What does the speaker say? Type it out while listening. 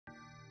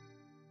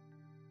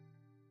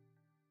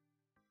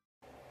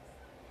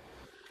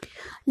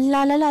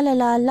La la la la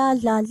la la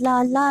la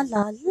la la la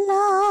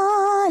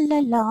la la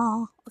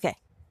la. Okay.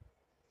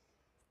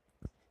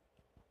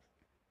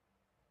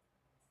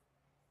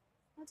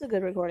 That's a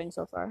good recording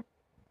so far.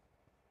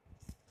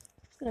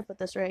 Gonna put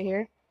this right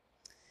here.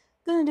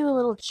 Gonna do a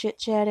little chit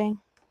chatting.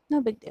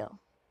 No big deal.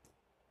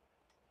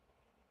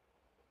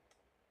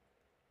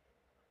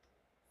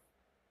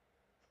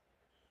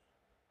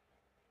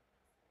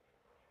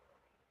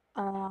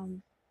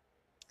 Um,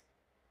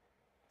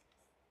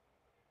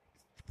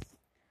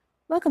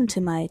 Welcome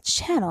to my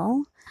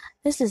channel.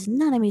 This is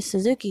Nanami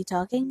Suzuki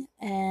talking,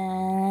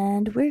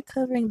 and we're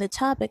covering the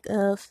topic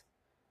of,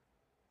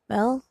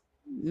 well,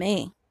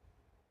 me.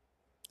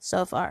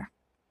 So far.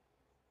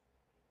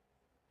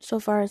 So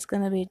far, it's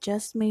gonna be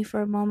just me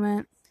for a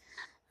moment.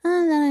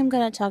 And then I'm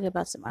gonna talk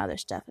about some other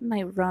stuff. I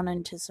might run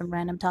into some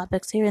random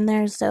topics here and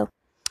there, so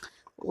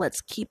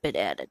let's keep it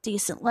at a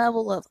decent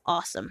level of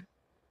awesome.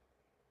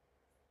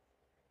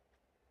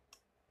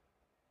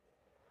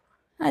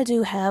 I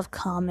do have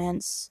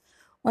comments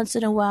once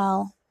in a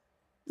while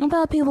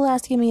about people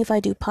asking me if I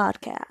do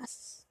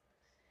podcasts.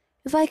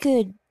 If I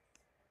could,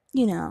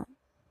 you know,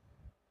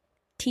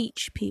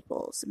 teach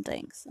people some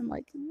things. I'm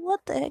like,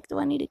 what the heck do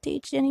I need to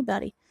teach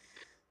anybody?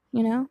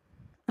 You know?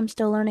 I'm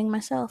still learning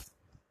myself.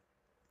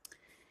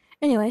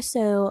 Anyway,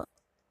 so,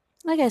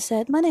 like I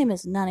said, my name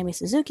is Nanami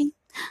Suzuki.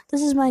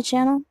 This is my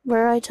channel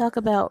where I talk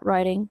about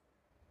writing,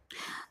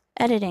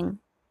 editing,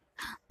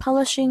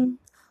 publishing,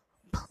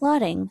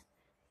 plotting,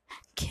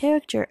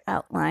 character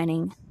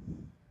outlining,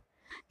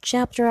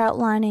 chapter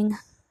outlining,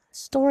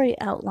 story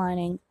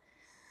outlining,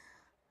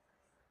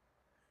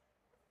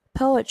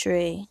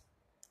 poetry,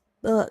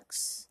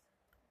 books,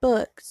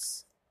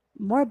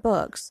 more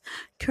books,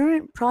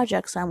 current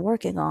projects I'm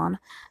working on,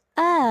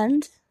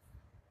 and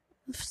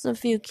a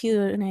few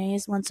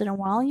Q&As once in a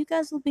while. You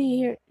guys will be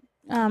here,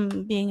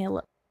 being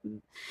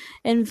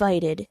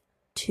invited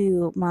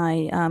to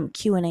my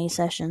Q&A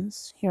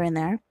sessions here and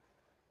there.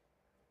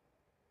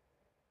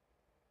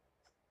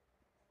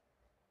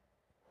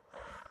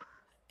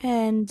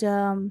 And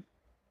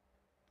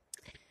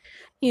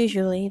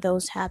usually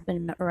those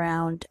happen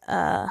around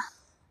the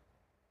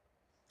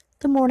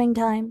morning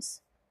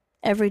times,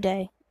 every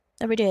day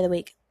of the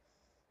week.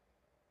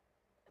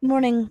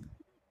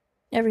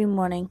 Every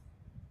morning.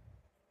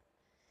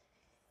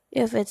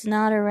 If it's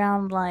not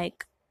around,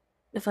 like,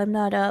 if I'm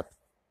not up,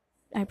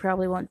 I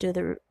probably won't do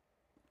the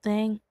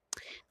thing.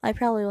 I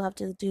probably will have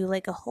to do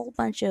like a whole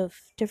bunch of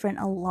different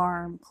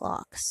alarm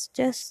clocks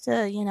just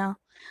to,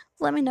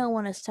 let me know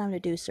when it's time to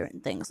do certain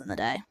things in the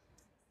day.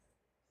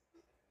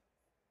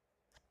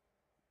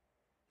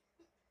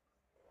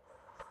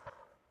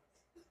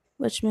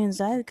 Which means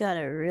I've got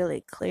to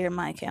really clear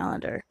my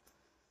calendar.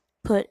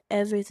 Put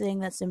everything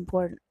that's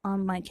important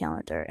on my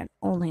calendar and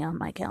only on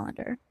my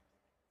calendar.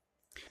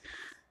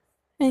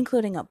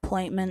 Including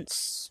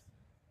appointments,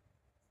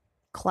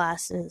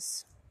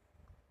 classes,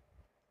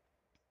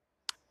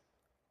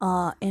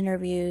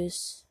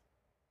 interviews,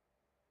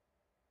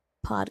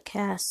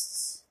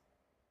 podcasts,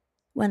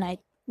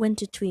 when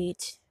to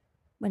tweet,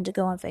 when to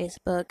go on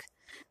Facebook,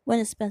 when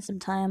to spend some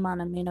time on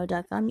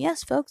Amino.com.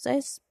 Yes, folks, I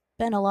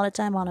spend a lot of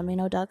time on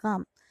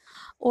Amino.com.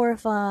 Or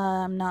if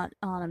I'm not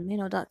on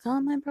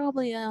Amino.com, I'm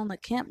probably on the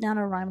Camp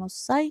NaNoWriMo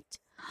site,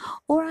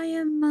 or I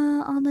am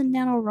on the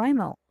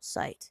NaNoWriMo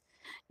site.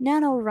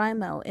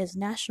 NaNoWriMo is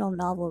National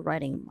Novel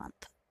Writing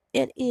Month.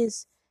 It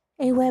is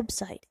a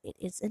website. It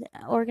is an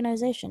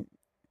organization,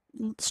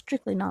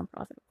 strictly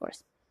nonprofit, of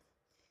course.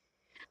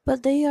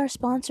 But they are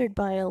sponsored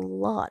by a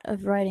lot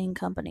of writing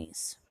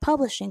companies,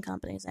 publishing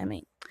companies, I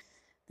mean.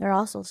 They're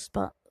also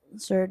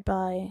sponsored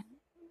by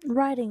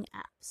writing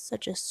apps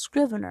such as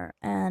Scrivener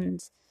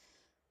and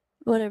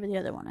whatever the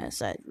other one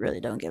is. I really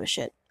don't give a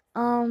shit.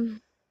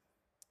 There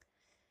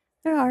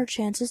are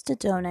chances to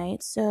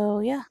donate,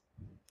 so yeah,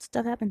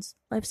 stuff happens.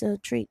 Life's a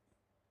treat.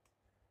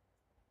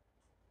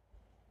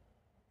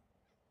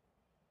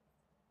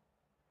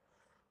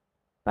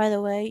 By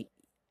the way,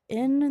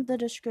 in the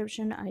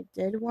description, I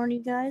did warn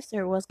you guys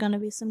there was going to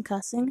be some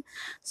cussing.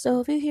 So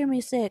if you hear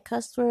me say a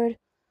cuss word,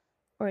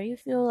 or you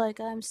feel like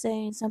I'm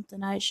saying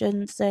something I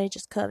shouldn't say,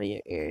 just cover your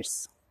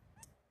ears.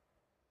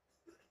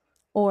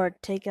 Or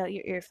take out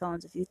your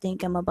earphones if you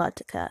think I'm about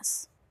to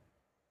cuss.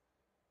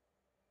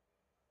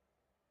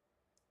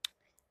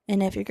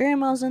 And if your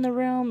grandma's in the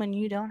room and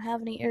you don't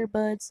have any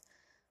earbuds,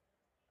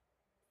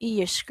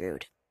 you're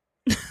screwed.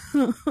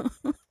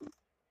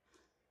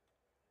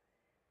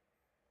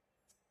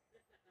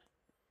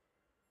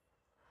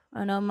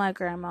 I know my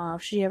grandma,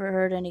 if she ever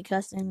heard any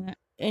cussing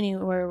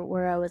anywhere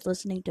where I was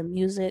listening to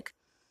music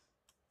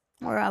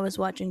or I was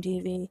watching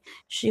TV,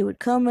 she would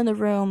come in the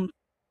room,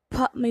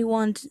 pop me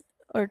one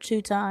or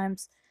two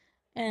times,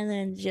 and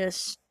then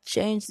just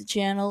change the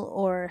channel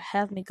or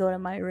have me go to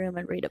my room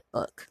and read a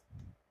book.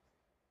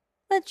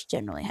 Which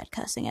generally had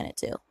cussing in it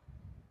too.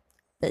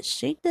 But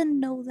she didn't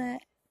know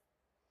that.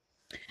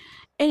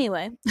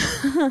 Anyway.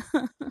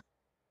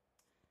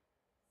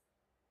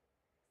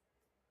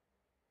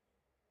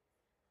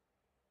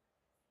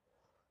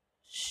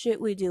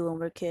 Shit we do when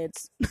we're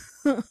kids.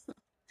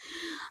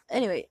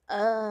 Anyway,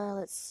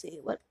 let's see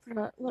what am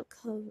I gonna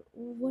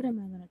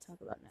talk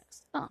about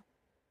next? Oh,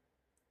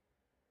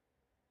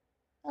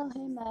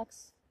 hey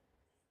Max,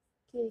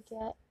 kitty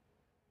cat.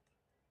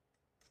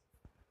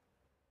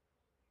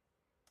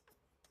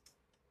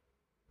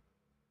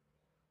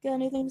 Got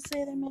anything to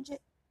say there,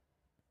 Midget?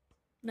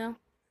 No.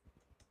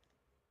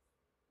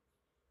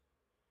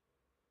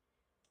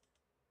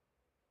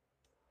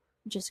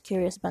 Just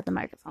curious about the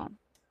microphone.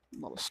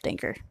 Little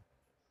stinker.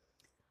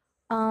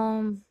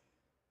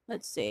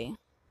 Let's see.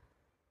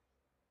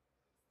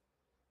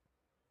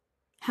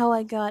 How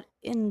I got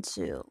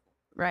into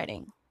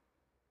writing.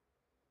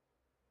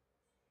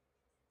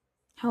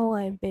 How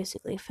I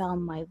basically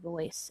found my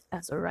voice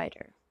as a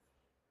writer.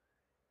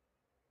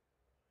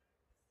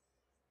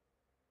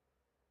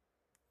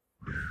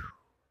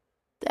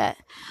 That.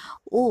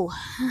 Oh.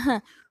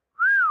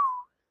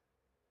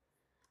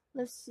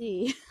 Let's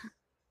see.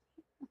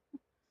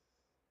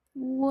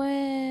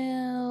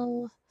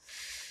 Well,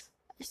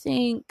 I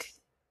think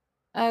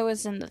I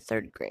was in the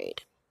third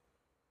grade.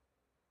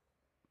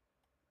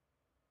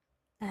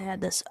 I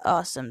had this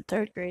awesome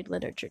third grade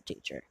literature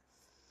teacher.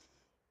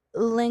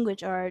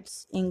 Language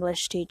arts,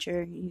 English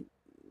teacher,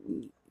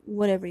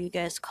 whatever you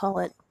guys call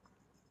it.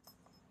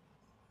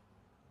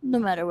 No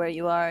matter where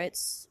you are,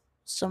 it's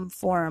some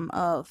form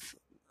of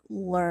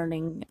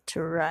learning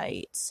to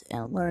write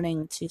and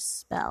learning to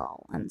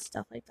spell and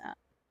stuff like that.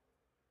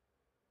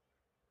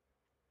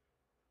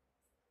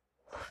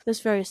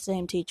 This very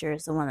same teacher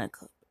is the one that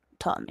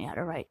taught me how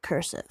to write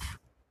cursive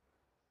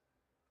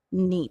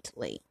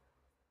neatly.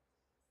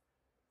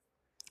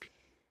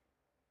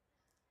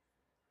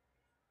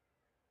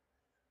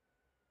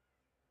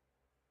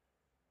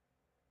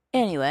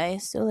 Anyway,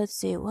 so let's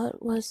see,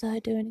 what was I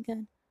doing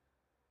again?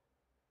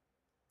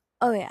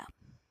 Oh yeah.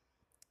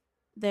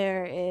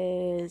 There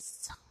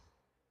is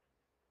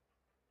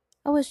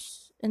I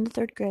was in the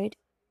third grade.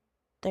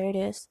 There it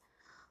is.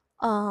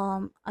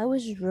 I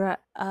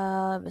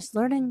was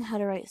learning how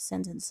to write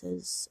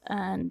sentences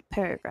and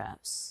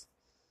paragraphs.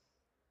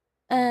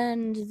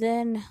 And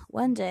then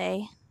one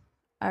day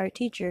our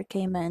teacher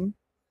came in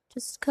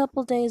just a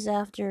couple days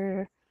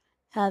after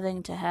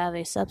having to have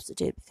a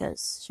substitute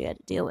because she had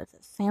to deal with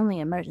a family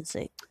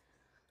emergency.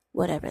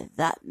 Whatever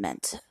that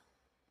meant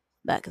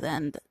back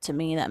then, to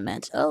me, that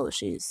meant, oh,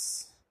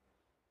 she's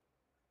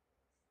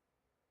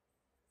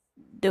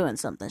doing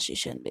something she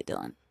shouldn't be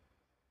doing.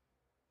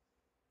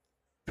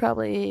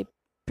 Probably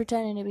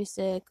pretending to be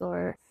sick,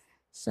 or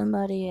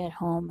somebody at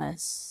home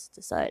has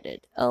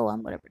decided, oh,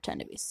 I'm going to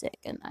pretend to be sick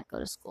and not go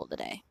to school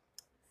today.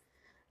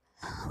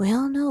 We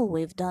all know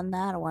we've done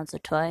that once or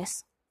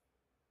twice.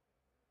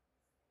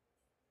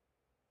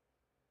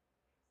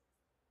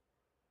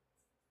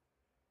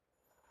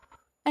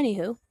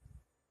 Anywho,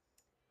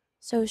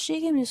 so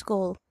she came to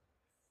school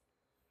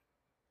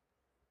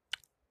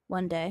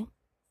one day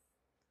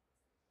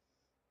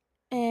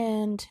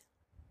and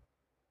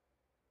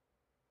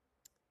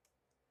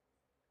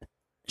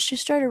she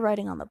started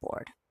writing on the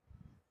board.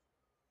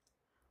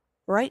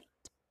 Right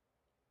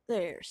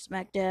there,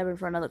 smack dab in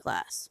front of the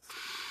class.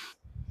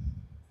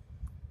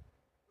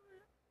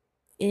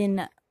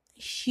 In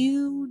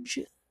huge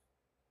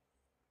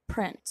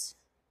print.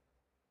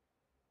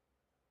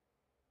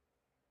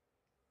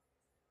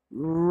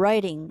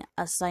 Writing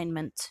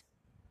assignment.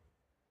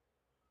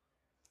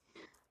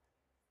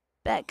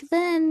 Back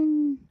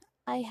then,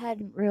 I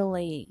hadn't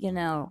really,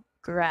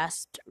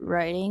 grasped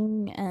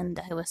writing, and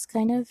I was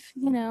kind of,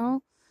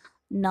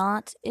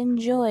 not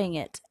enjoying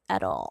it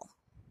at all.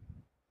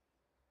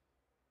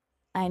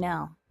 I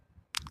know.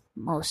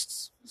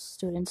 Most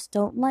students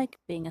don't like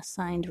being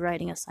assigned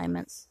writing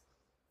assignments.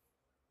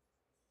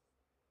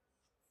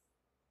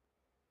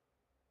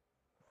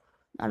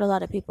 Not a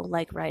lot of people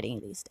like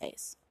writing these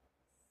days.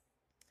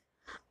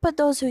 But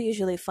those who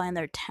usually find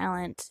their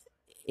talent,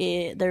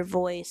 their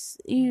voice,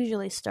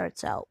 usually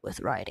starts out with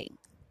writing.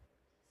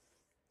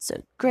 It's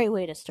a great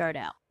way to start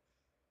out.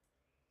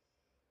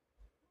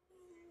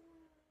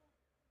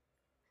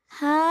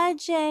 Hi,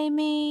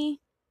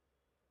 Jamie.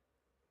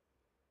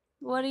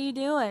 What are you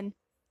doing?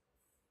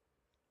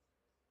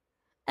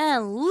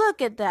 And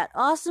look at that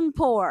awesome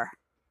pour.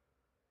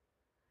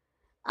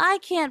 I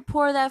can't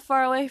pour that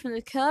far away from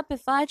the cup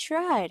if I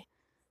tried.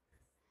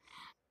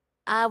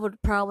 I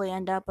would probably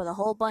end up with a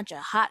whole bunch of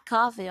hot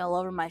coffee all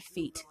over my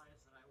feet.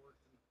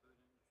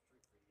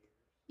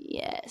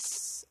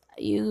 Yes,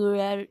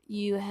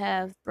 you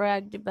have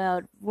bragged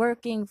about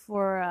working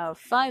for a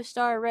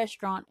 5-star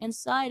restaurant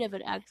inside of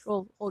an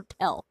actual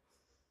hotel.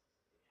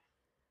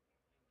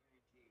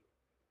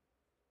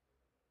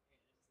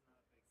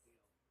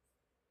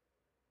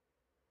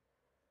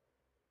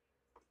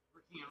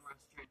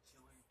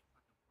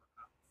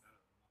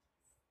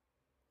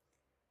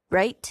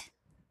 Right?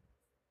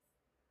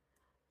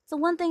 It's the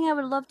one thing I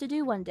would love to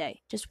do one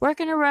day. Just work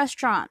in a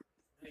restaurant.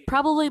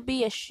 Probably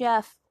be a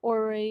chef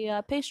or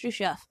a pastry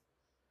chef.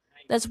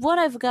 That's what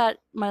I've got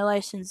my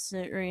license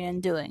in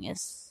doing,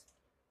 is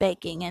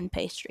baking and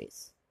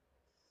pastries.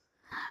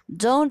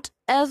 Don't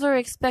ever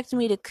expect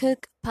me to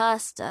cook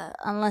pasta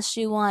unless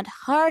you want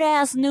hard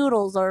ass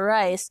noodles or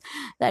rice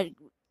that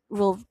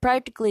will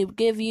practically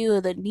give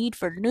you the need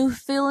for new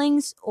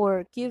fillings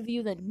or give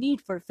you the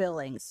need for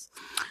fillings.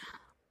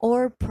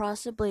 Or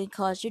possibly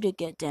cause you to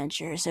get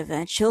dentures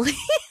eventually.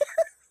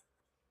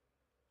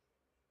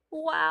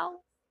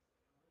 Wow.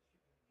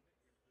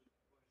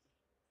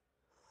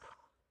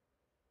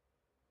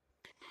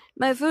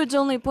 My food's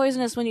only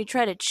poisonous when you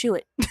try to chew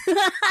it.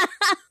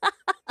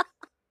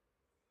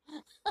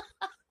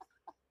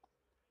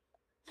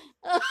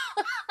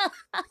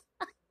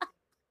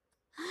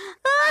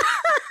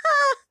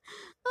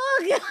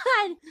 Oh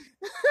god.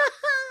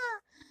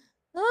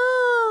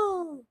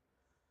 Oh.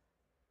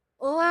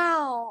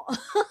 Wow.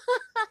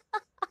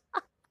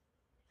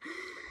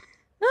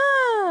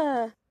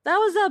 That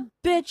was a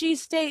bitchy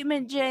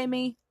statement,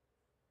 Jamie.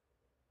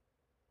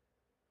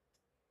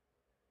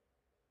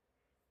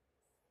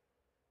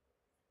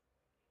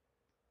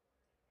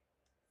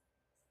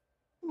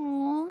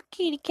 Aw,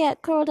 kitty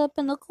cat curled up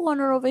in the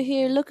corner over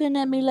here looking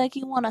at me like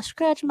he wanna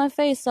scratch my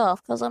face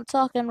off 'cause I'm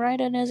talking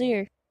right in his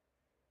ear.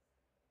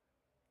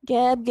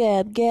 Gab,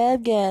 gab,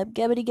 gab, gab,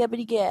 gabbity,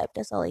 gabbity, gab.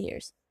 That's all he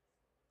hears.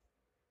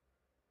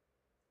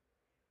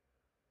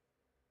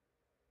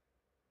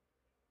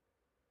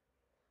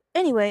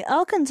 Anyway,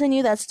 I'll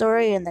continue that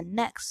story in the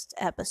next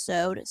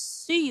episode.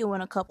 See you in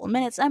a couple of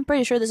minutes. I'm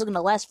pretty sure this is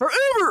gonna last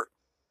forever!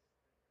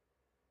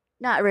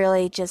 Not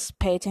really, just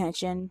pay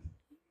attention.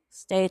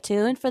 Stay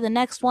tuned for the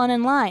next one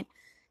in line.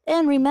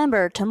 And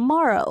remember,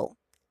 tomorrow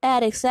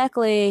at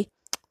exactly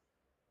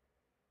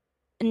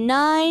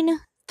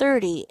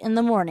 9:30 in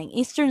the morning,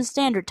 Eastern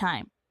Standard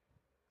Time,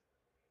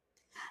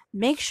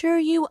 make sure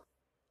you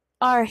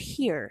are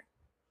here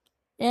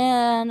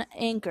in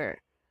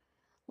Anchor,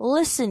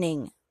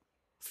 listening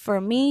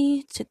for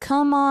me to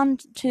come on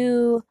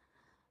to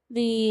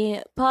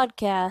the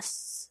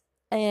podcasts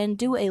and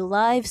do a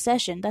live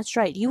session. That's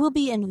right. You will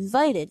be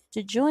invited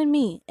to join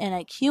me in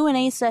a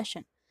Q&A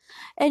session.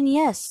 And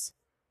yes,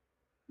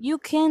 you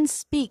can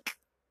speak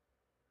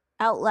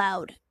out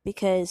loud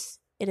because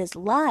it is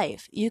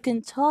live. You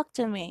can talk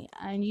to me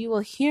and you will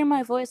hear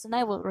my voice and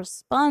I will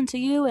respond to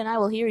you and I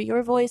will hear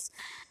your voice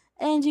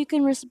and you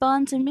can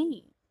respond to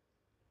me.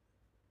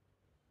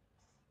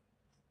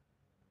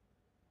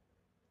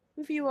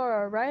 If you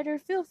are a writer,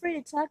 feel free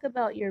to talk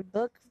about your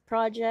book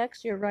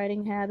projects, your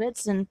writing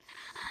habits, and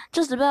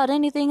just about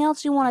anything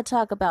else you want to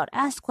talk about.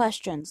 Ask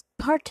questions,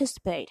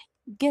 participate,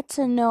 get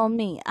to know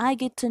me. I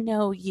get to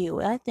know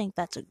you. I think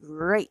that's a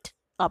great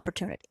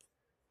opportunity.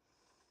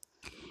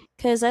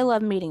 Because I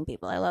love meeting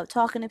people. I love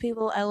talking to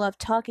people. I love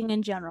talking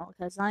in general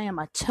because I am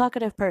a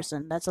talkative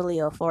person. That's a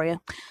Leo for you.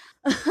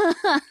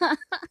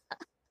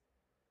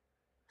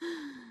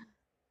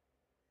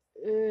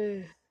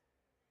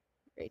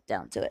 Right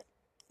down to it.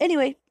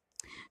 Anyway,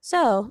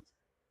 so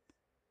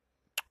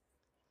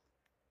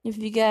if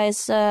you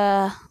guys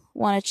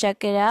want to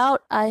check it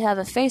out, I have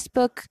a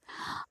Facebook,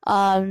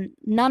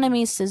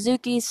 Nanami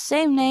Suzuki,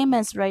 same name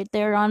as right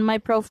there on my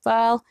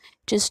profile.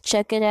 Just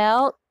check it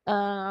out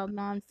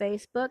on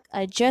Facebook.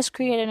 I just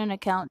created an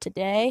account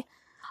today.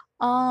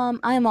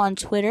 I'm on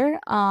Twitter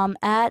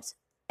at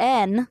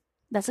N,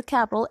 that's a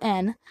capital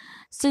N,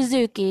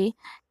 Suzuki,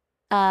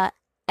 SUZUKI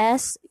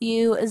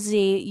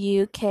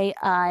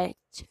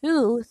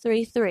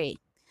 233.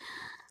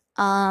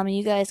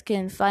 You guys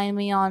can find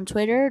me on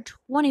Twitter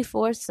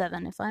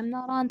 24/7. If I'm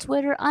not on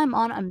Twitter, I'm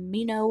on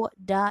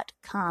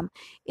amino.com.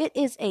 It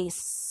is a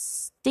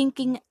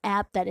stinking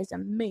app that is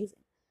amazing.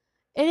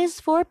 It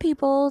is for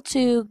people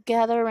to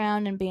gather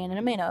around and be in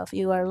an amino. If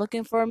you are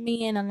looking for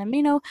me in an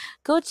amino,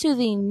 go to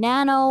the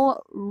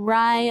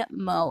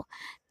NaNoWriMo.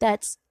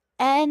 That's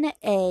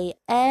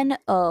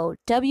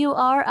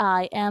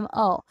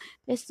NaNoWriMo.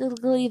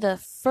 Basically, the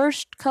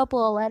first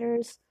couple of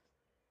letters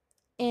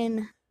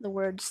in the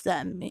words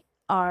that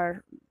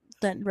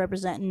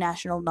represent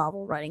National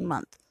Novel Writing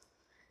Month.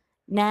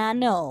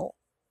 NaNoWriMo.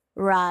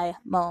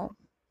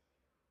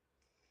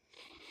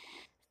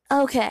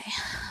 Okay,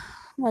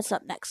 what's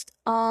up next?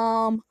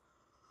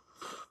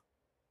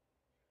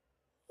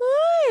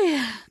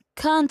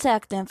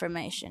 Contact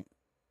information.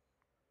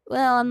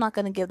 Well, I'm not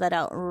gonna give that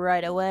out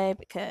right away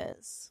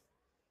because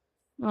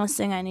the last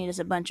thing I need is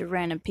a bunch of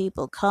random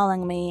people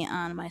calling me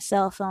on my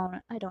cell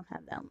phone. I don't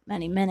have that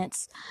many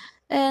minutes.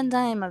 And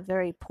I am a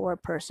very poor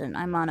person.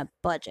 I'm on a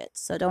budget,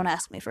 so don't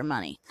ask me for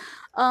money.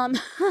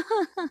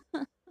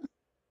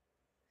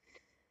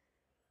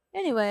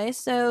 Anyway,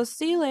 so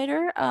see you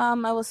later. I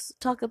will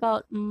talk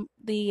about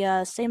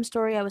the same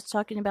story I was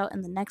talking about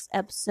in the next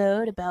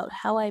episode about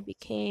how I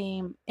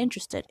became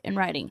interested in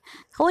writing,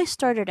 how I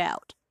started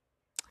out.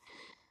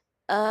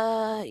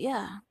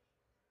 Yeah,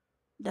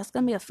 that's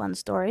gonna be a fun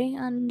story,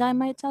 and I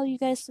might tell you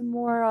guys some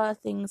more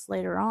things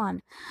later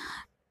on.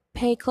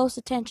 Pay close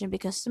attention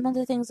because some of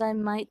the things I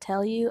might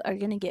tell you are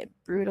gonna get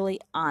brutally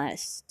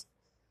honest.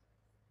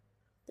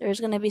 There's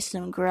going to be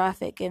some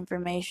graphic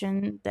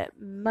information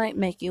that might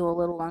make you a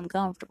little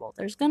uncomfortable.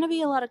 There's going to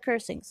be a lot of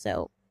cursing,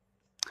 so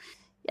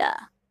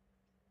yeah,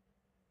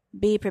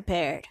 be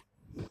prepared.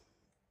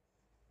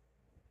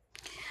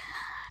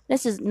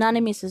 This is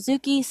Nanami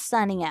Suzuki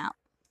signing out.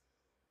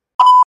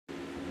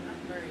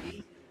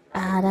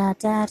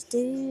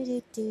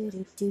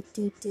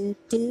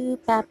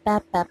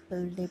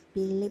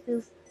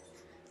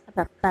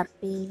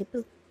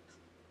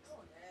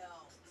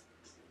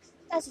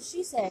 That's what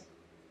she said.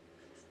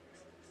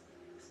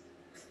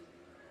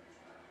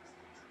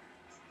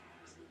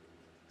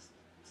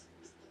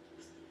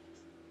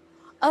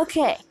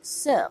 Okay,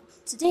 so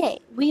today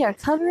we are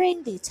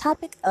covering the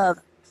topic of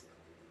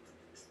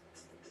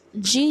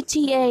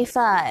GTA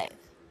 5.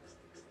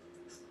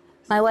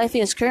 My wife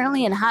is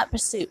currently in hot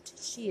pursuit.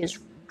 She is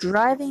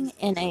driving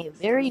in a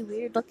very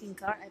weird looking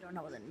car. I don't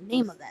know the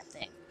name of that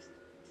thing.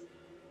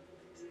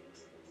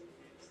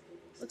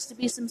 Looks to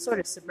be some sort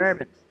of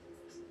Suburban.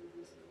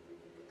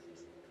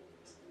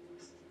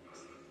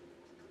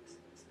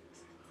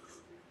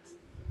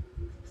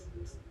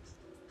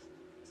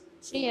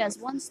 She has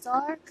 1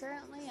 star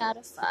currently out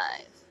of 5.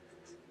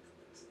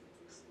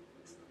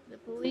 The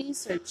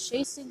police are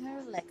chasing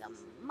her like a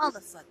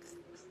motherfucker.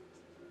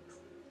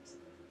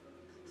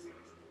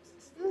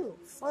 Ooh,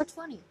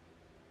 420.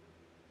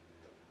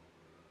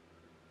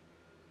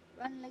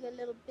 Run like a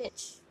little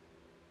bitch.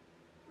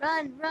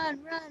 Run, run,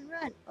 run,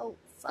 run. Oh,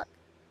 fuck.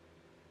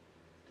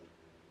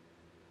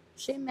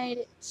 She made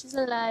it. She's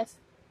alive.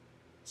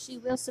 She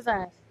will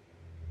survive.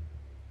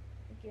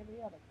 Like every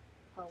other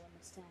hoe in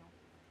this town.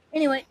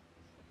 Anyway.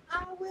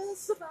 I will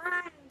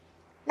survive.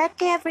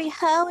 Like every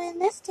hoe in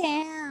this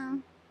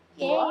town.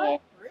 Yeah.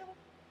 What? Really?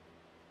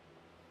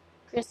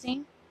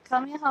 Christine,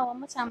 call me a hoe one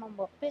more time. I'm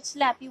gonna bitch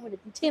slap you with a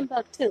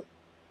Timbuktu.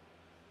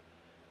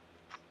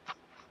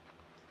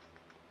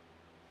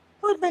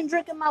 Who's been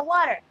drinking my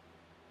water?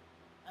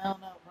 I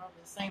don't know.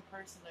 Probably the same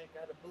person that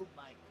got a boob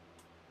mic.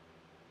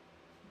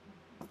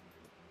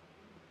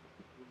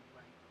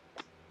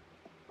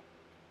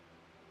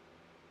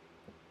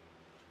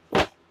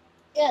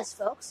 Yes,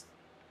 folks.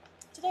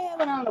 Today I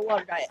went on a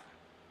water diet.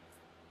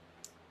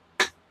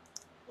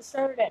 It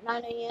started at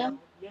 9 a.m.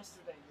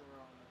 Yesterday you were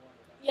on the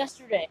water diet.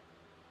 Yesterday,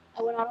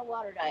 I went on a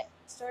water diet.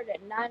 It started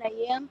at 9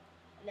 a.m.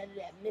 and ended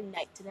at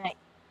midnight tonight.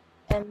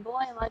 And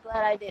boy, am I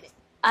glad I did it.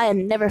 I had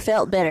never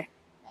felt better.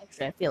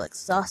 Actually, I feel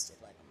exhausted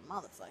like a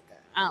motherfucker.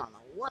 I don't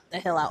know what the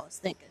hell I was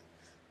thinking.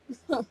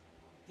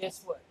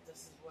 Guess what? This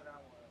is what I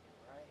want to do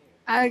right here.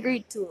 I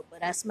agreed to it,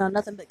 but I smell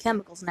nothing but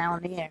chemicals now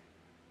in the air.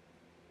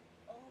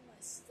 Oh, my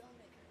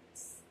stomach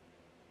hurts.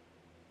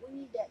 We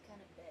need that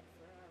kind of bed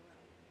for our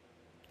room.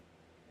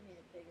 We need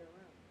a bigger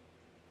room.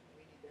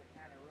 We need that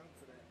kind of room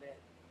for that bed.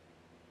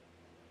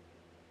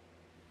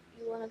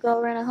 You want to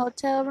go rent a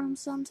hotel room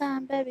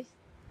sometime, baby?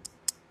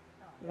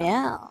 Oh,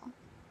 Meow.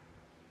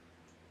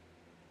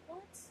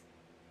 What?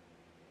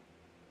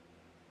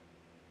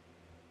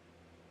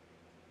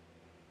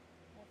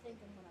 I think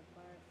I'm gonna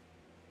barf.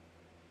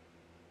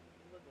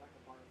 You look like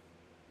a barf.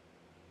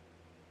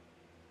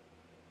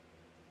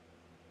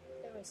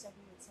 There was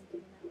definitely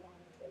something in that water.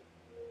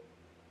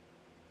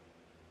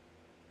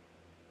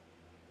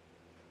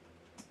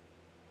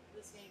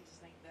 This game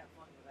just ain't that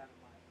fun without a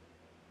mic.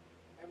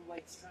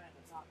 Everybody's trying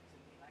to talk to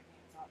me and I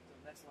can't talk to them.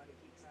 That's why they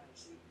keep trying to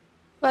shoot me.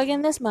 Plug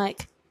in this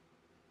mic.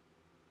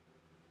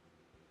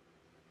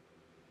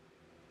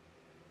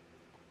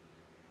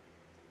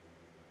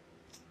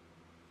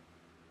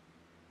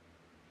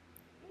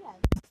 Yeah.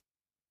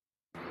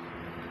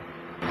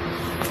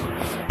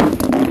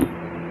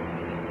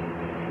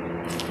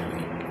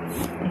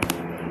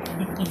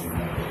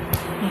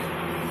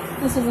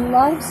 This is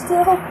alive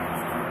still?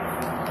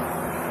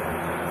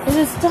 Is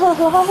it still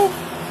alive?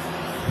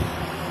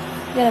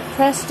 You gotta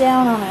press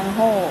down on it and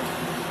hold.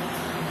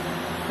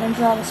 Then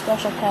draw the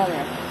special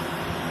pattern.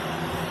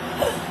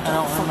 I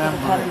don't remember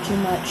Pattern too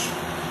much.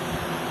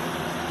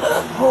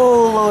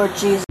 Oh, Lord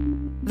Jesus.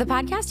 The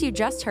podcast you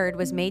just heard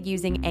was made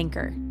using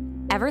Anchor.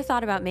 Ever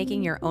thought about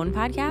making your own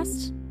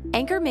podcast?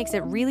 Anchor makes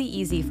it really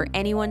easy for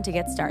anyone to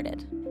get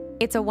started.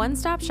 It's a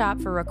one-stop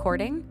shop for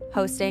recording,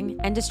 hosting,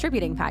 and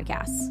distributing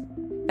podcasts.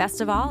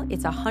 Best of all,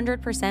 it's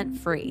 100%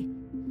 free.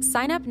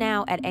 Sign up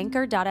now at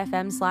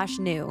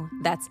anchor.fm/new.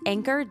 That's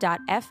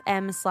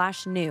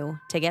anchor.fm/new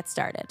to get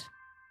started.